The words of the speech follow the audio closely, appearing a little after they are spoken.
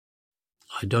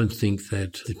I don't think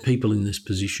that the people in this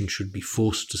position should be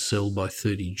forced to sell by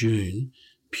 30 June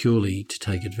purely to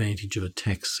take advantage of a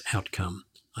tax outcome.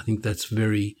 I think that's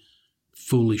very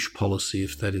foolish policy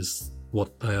if that is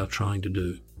what they are trying to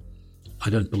do. I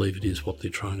don't believe it is what they're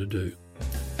trying to do.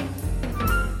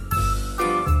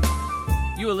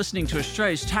 You are listening to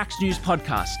Australia's tax news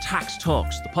podcast, Tax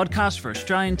Talks, the podcast for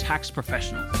Australian tax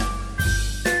professionals.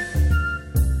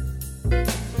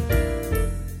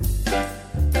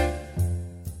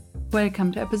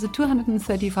 Welcome to episode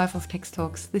 235 of Tax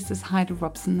Talks. This is Heide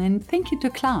Robson, and thank you to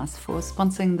Klaas for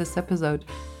sponsoring this episode.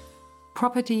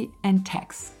 Property and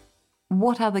tax.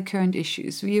 What are the current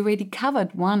issues? We already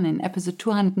covered one in episode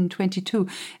 222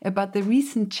 about the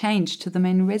recent change to the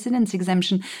main residence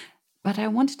exemption, but I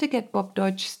wanted to get Bob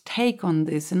Deutsch's take on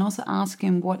this and also ask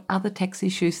him what other tax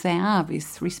issues there are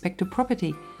with respect to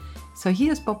property. So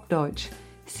here's Bob Deutsch,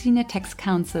 Senior Tax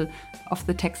Counsel of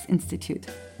the Tax Institute.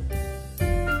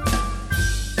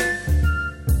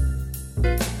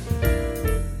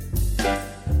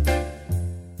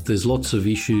 There's lots of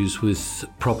issues with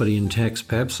property and tax.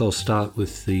 Perhaps I'll start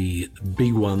with the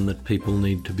big one that people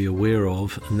need to be aware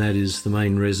of, and that is the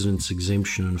main residence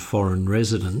exemption and foreign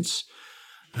residence.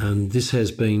 This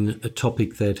has been a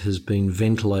topic that has been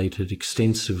ventilated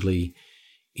extensively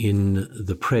in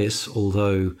the press,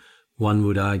 although one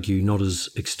would argue not as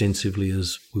extensively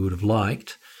as we would have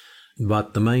liked.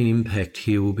 But the main impact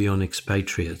here will be on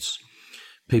expatriates,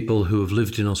 people who have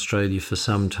lived in Australia for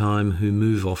some time who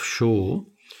move offshore,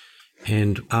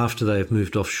 and after they have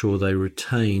moved offshore, they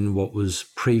retain what was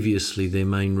previously their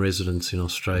main residence in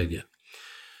Australia.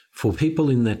 For people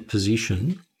in that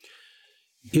position,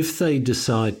 if they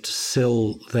decide to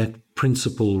sell that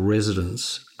principal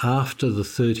residence after the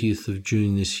 30th of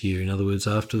June this year, in other words,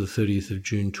 after the 30th of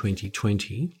June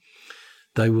 2020,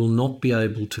 they will not be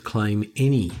able to claim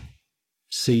any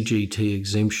CGT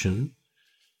exemption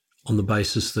on the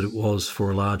basis that it was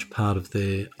for a large part of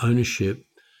their ownership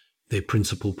their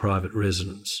principal private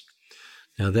residence.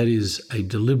 Now, that is a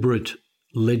deliberate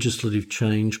legislative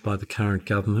change by the current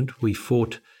government. We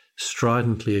fought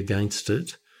stridently against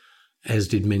it, as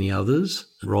did many others.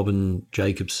 Robin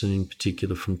Jacobson, in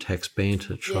particular from Tax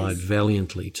Banter, tried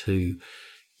valiantly to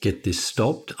get this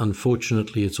stopped.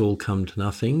 Unfortunately, it's all come to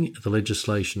nothing. The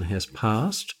legislation has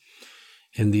passed,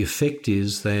 and the effect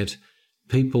is that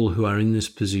people who are in this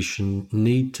position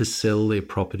need to sell their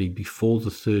property before the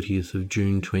 30th of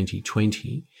June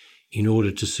 2020 in order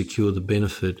to secure the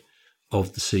benefit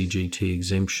of the CGT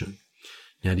exemption.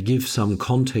 Now, to give some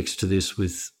context to this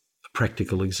with a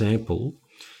practical example,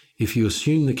 if you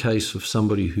assume the case of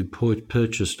somebody who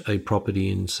purchased a property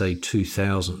in, say,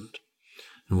 2000,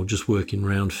 and we'll just work in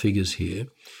round figures here,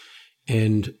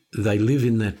 and they live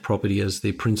in that property as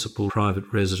their principal private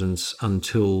residence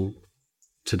until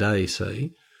today,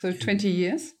 say. So 20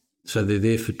 years? So they're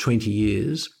there for 20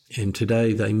 years, and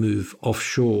today they move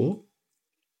offshore.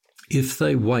 If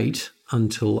they wait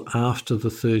until after the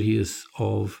 30th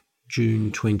of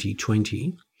June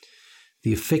 2020,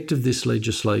 the effect of this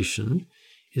legislation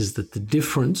is that the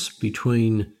difference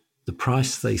between the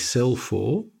price they sell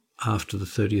for after the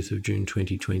 30th of June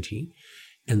 2020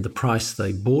 and the price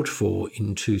they bought for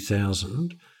in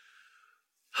 2000,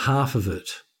 half of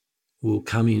it will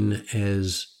come in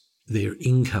as their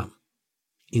income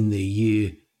in the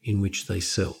year in which they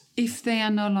sell. If they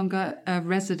are no longer a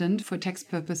resident for tax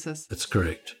purposes. That's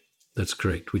correct. That's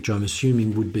correct, which I'm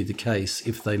assuming would be the case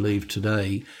if they leave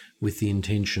today with the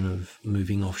intention of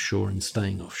moving offshore and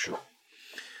staying offshore.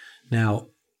 Now,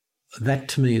 that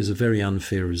to me is a very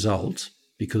unfair result,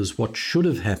 because what should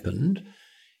have happened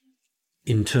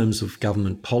in terms of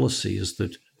government policy is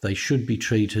that they should be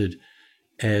treated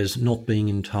as not being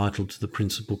entitled to the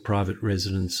principal private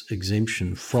residence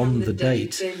exemption from the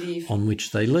date on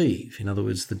which they leave. In other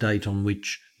words, the date on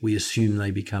which we assume they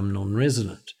become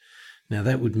non-resident. Now,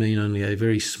 that would mean only a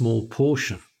very small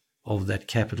portion of that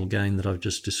capital gain that I've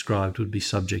just described would be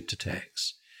subject to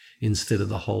tax instead of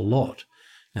the whole lot.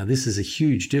 Now, this is a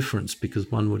huge difference, because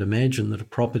one would imagine that a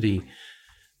property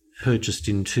purchased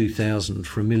in 2000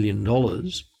 for $1 million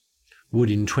would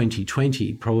in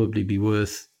 2020 probably be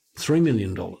worth $3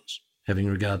 million, having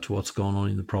regard to what's gone on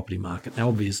in the property market. Now,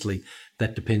 obviously,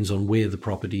 that depends on where the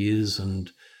property is and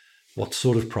what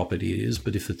sort of property it is,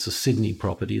 but if it's a Sydney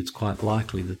property, it's quite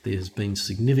likely that there's been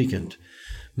significant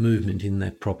movement in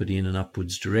that property in an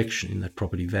upwards direction, in that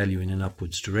property value in an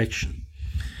upwards direction.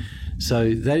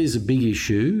 So that is a big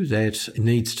issue that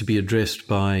needs to be addressed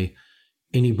by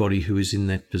anybody who is in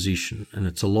that position. And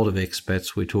it's a lot of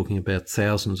expats. We're talking about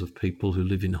thousands of people who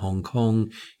live in Hong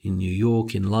Kong, in New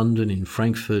York, in London, in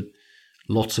Frankfurt,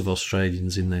 lots of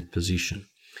Australians in that position.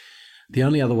 The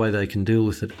only other way they can deal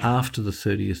with it after the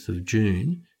 30th of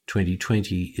June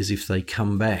 2020 is if they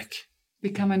come back.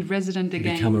 Become a resident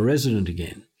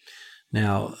again.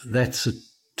 Now, that's a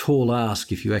tall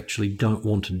ask if you actually don't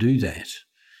want to do that.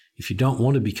 If you don't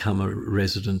want to become a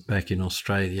resident back in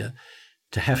Australia,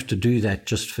 to have to do that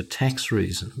just for tax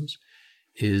reasons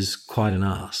is quite an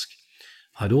ask.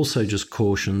 I'd also just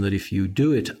caution that if you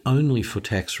do it only for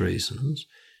tax reasons,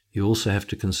 you also have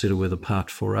to consider whether Part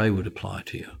 4A would apply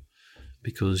to you,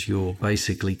 because you're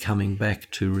basically coming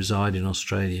back to reside in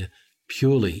Australia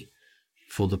purely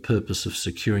for the purpose of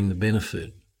securing the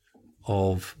benefit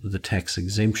of the tax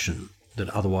exemption that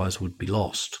otherwise would be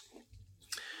lost.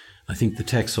 I think the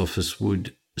tax office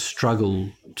would struggle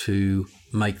to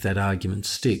make that argument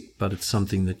stick, but it's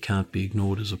something that can't be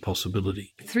ignored as a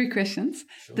possibility. 3 questions.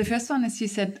 The first one is, you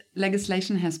said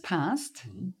legislation has passed.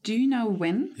 Do you know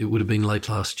when? It would have been late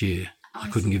last year. I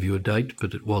couldn't give you a date,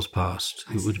 but it was passed.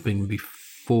 It would have been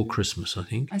before Christmas, I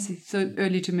think. I see. So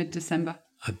early to mid-December.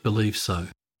 I believe so.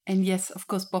 And yes, of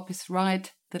course, Bob is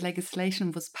right. The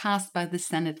legislation was passed by the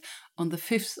Senate on the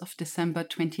 5th of December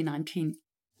 2019.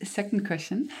 Second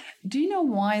question. Do you know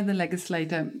why the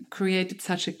legislator created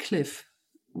such a cliff?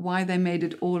 Why they made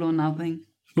it all or nothing?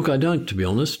 Look, I don't, to be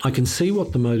honest. I can see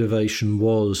what the motivation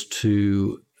was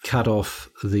to cut off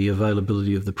the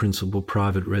availability of the principal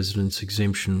private residence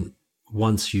exemption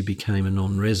once you became a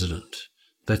non-resident.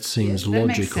 That seems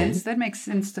logical. That makes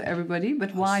sense to everybody,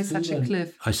 but why such a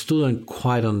cliff? I still don't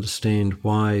quite understand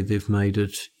why they've made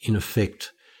it, in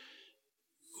effect,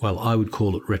 well, I would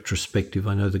call it retrospective.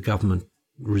 I know the government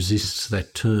resists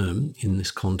that term in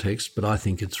this context, but I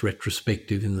think it's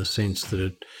retrospective in the sense that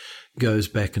it goes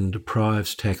back and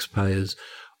deprives taxpayers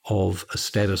of a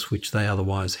status which they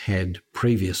otherwise had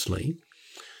previously.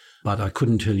 But I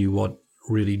couldn't tell you what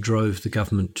really drove the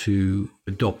government to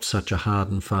adopt such a hard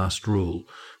and fast rule.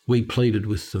 We pleaded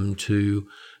with them to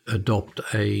adopt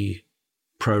a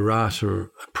pro rata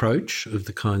approach of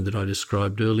the kind that I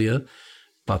described earlier,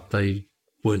 but they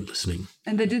weren't listening.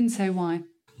 And they didn't say why?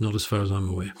 Not as far as I'm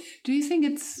aware. Do you think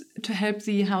it's to help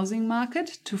the housing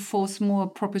market, to force more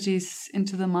properties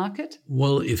into the market?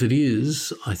 Well, if it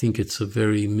is, I think it's a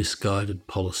very misguided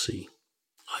policy.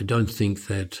 I don't think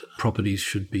that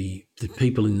that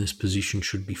people in this position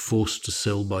should be forced to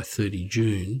sell by 30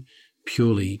 June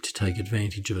purely to take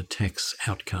advantage of a tax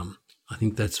outcome. I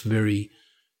think that's very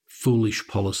foolish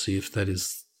policy if that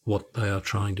is what they are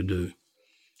trying to do.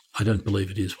 I don't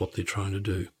believe it is what they're trying to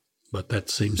do. But that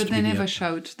seems to be They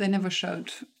never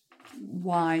showed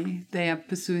why they are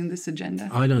pursuing this agenda.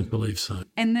 I don't believe so.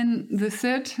 And then the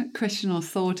third question or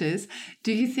thought is,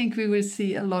 do you think we will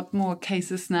see a lot more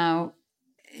cases now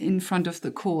in front of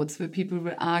the courts where people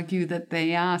will argue that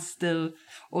they are still,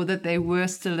 or that they were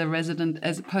still a resident,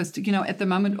 as opposed to, at the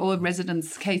moment all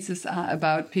residence cases are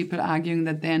about people arguing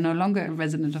that they are no longer a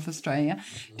resident of Australia.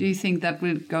 Do you think that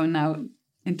will go now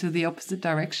into the opposite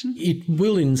direction? It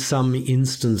will in some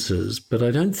instances, but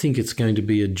I don't think it's going to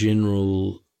be a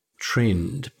general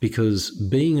trend, because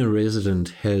being a resident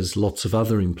has lots of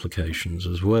other implications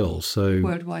as well. So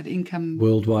worldwide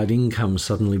income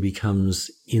suddenly becomes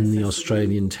in the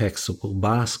Australian taxable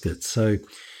basket. So,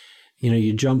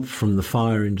 you jump from the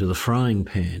fire into the frying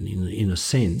pan in a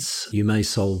sense. You may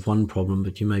solve one problem,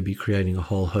 but you may be creating a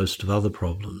whole host of other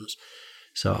problems.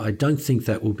 So I don't think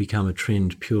that will become a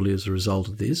trend purely as a result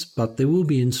of this, but there will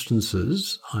be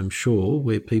instances, I'm sure,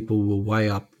 where people will weigh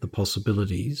up the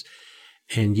possibilities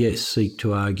and, yes, seek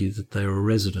to argue that they are a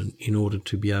resident in order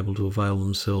to be able to avail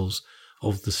themselves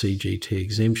of the CGT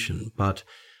exemption. But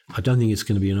I don't think it's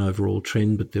going to be an overall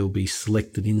trend, but there will be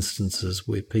selected instances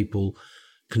where people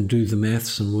can do the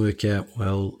maths and work out,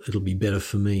 well, it'll be better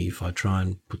for me if I try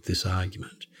and put this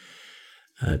argument.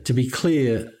 To be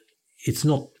clear, it's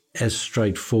not as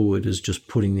straightforward as just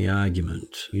putting the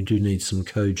argument. You do need some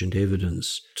cogent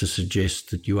evidence to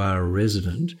suggest that you are a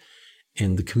resident,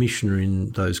 and the Commissioner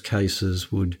in those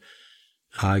cases would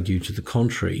argue to the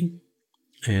contrary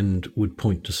and would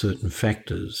point to certain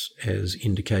factors as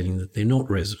indicating that they're not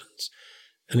residents.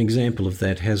 An example of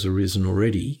that has arisen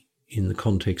already in the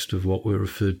context of what were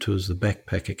referred to as the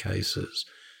backpacker cases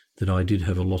that I did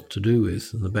have a lot to do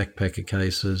with, and the backpacker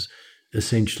cases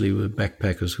essentially were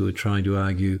backpackers who were trying to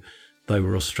argue they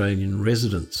were Australian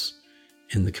residents,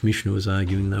 and the Commissioner was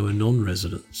arguing they were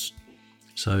non-residents.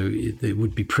 So there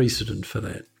would be precedent for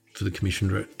that, for the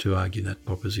Commissioner to argue that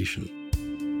proposition.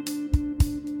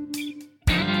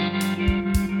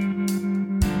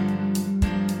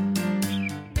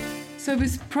 So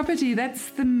with property, that's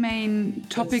the main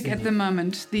topic at the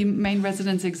moment, the main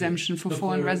residence exemption for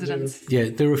foreign residents. Yeah,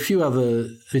 there are a few other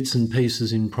bits and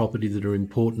pieces in property that are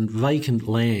important. Vacant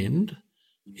land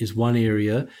is one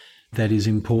area that is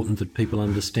important that people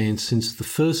understand. Since the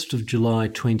 1st of July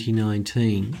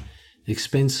 2019,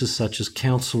 expenses such as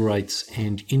council rates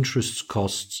and interest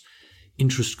costs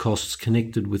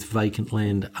connected with vacant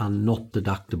land are not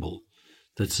deductible.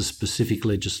 That's a specific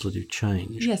legislative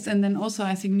change. Yes, and then also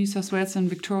I think New South Wales and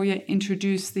Victoria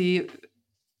introduced that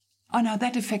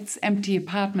affects empty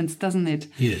apartments, doesn't it?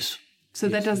 Yes. So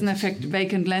that doesn't affect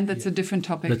vacant land. That's a different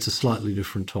topic. That's a slightly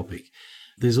different topic.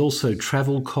 There's also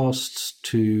travel costs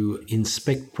to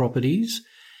inspect properties.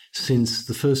 Since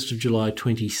the 1st of July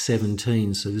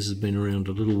 2017, so this has been around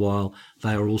a little while,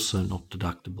 they are also not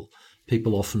deductible.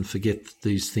 People often forget that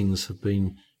these things have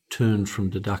been turned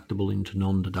from deductible into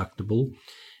non-deductible.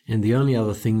 And the only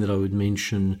other thing that I would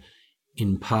mention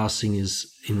in passing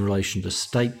is in relation to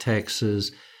state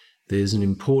taxes. There's an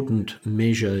important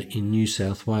measure in New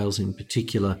South Wales in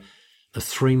particular, a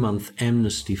 3-month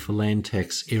amnesty for land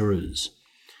tax errors.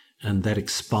 And that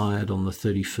expired on the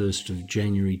 31st of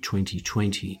January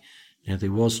 2020. Now,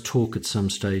 there was talk at some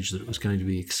stage that it was going to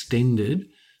be extended,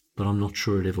 but I'm not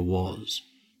sure it ever was.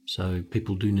 So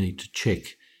people do need to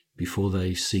check before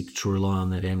they seek to rely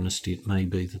on that amnesty. It may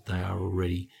be that they are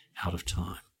already out of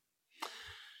time.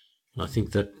 And I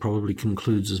think that probably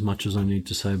concludes as much as I need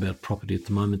to say about property at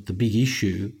the moment. The big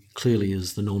issue clearly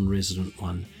is the non-resident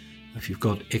one. If you've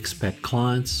got expat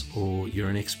clients or you're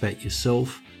an expat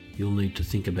yourself, you'll need to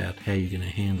think about how you're going to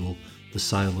handle the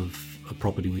sale of a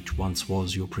property which once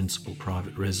was your principal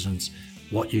private residence,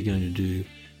 what you're going to do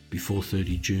before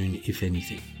 30 June, if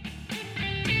anything.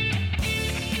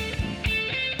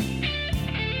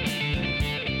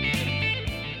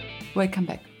 Welcome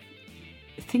back.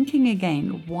 Thinking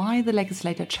again why the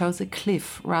legislator chose a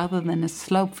cliff rather than a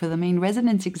slope for the main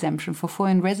residence exemption for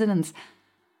foreign residents,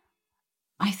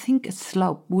 I think a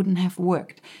slope wouldn't have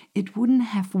worked. It wouldn't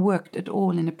have worked at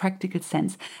all in a practical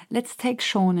sense. Let's take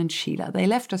Sean and Sheila. They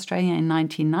left Australia in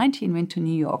 1990 and went to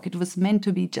New York. It was meant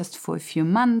to be just for a few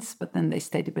months, but then they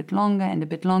stayed a bit longer.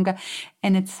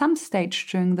 And at some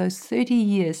stage during those 30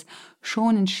 years,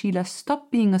 Sean and Sheila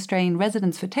stopped being Australian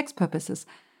residents for tax purposes.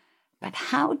 But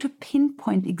how to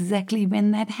pinpoint exactly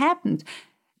when that happened?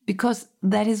 Because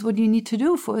that is what you need to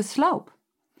do for a slope.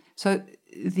 So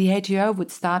the ATO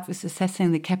would start with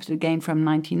assessing the capital gain from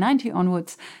 1990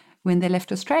 onwards when they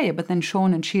left Australia. But then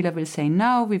Sean and Sheila will say,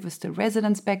 no, we were still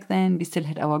residents back then. We still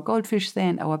had our goldfish there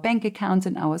and our bank accounts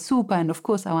and our super and, of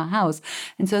course, our house.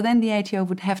 And so then the ATO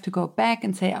would have to go back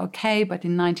and say, okay, but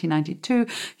in 1992,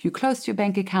 you closed your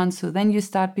bank account. So then you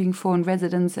start being foreign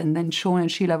residents. And then Sean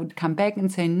and Sheila would come back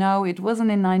and say, no, it wasn't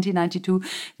in 1992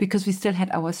 because we still had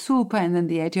our super. And then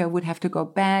the ATO would have to go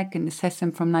back and assess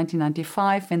them from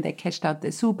 1995 when they cashed out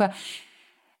their super.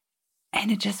 And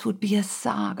it just would be a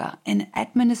saga, an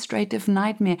administrative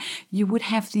nightmare. You would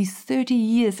have these 30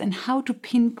 years, and how to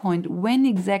pinpoint when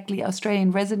exactly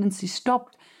Australian residency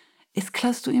stopped is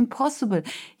close to impossible.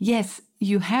 Yes,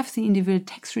 you have the individual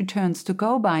tax returns to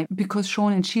go by because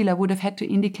Sean and Sheila would have had to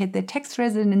indicate their tax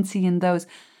residency in those.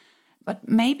 But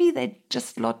maybe they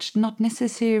just lodged not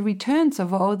necessary returns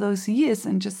over all those years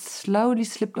and just slowly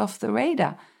slipped off the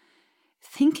radar.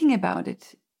 Thinking about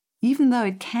it, even though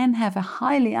it can have a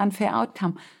highly unfair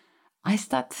outcome, I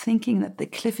start thinking that the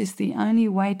cliff is the only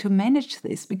way to manage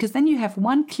this, because then you have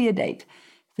one clear date,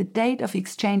 the date of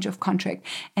exchange of contract,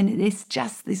 and it is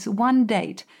just this one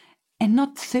date, and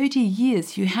not 30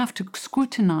 years you have to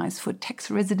scrutinize for tax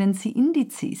residency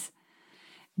indices.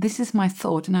 This is my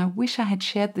thought, and I wish I had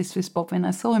shared this with Bob when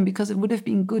I saw him, because it would have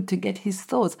been good to get his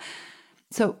thoughts.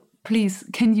 So please,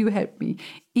 can you help me?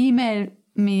 Email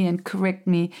me and correct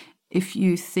me if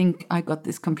you think I got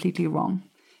this completely wrong.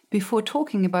 Before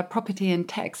talking about property and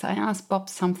tax, I asked Bob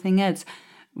something else,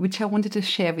 which I wanted to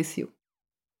share with you.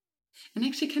 And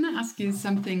actually, can I ask you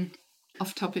something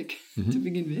off topic to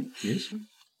begin with? Yes.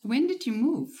 When did you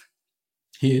move?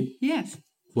 Here? Yes.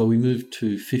 Well, we moved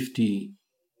to 50...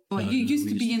 Well, you used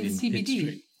to be in the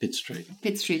CBD. Pitt Street.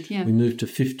 Pitt Street, yeah. We moved to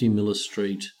 50 Miller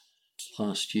Street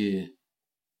last year.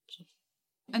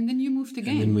 And then you moved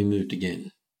again? And then we moved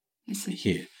again. I see.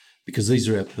 Here. Because these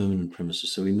are our permanent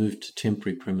premises. So we moved to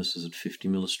temporary premises at 50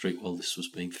 Miller Street while this was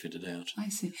being fitted out. I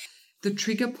see. The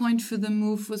trigger point for the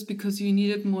move was because you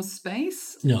needed more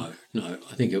space? No.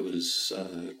 I think it was...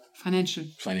 Financial.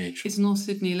 Is North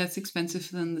Sydney less expensive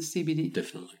than the CBD?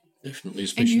 Definitely,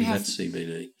 especially that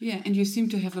CBD. Yeah, and you seem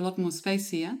to have a lot more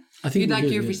space here. I think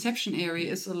your reception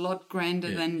area is a lot grander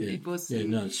than it was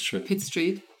in it's true. Pitt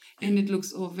Street, and it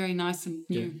looks all very nice and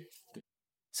new. Yeah.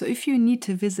 So if you need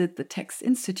to visit the Tax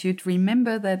Institute,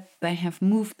 remember that they have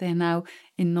moved there now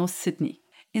in North Sydney.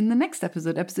 In the next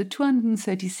episode, episode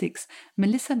 236,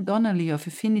 Melissa Donnelly of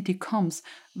Affinity Comms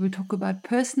will talk about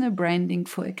personal branding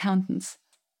for accountants.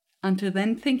 Until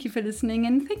then, thank you for listening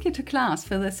and thank you to class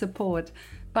for their support.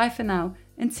 Bye for now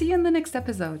and see you in the next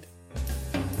episode.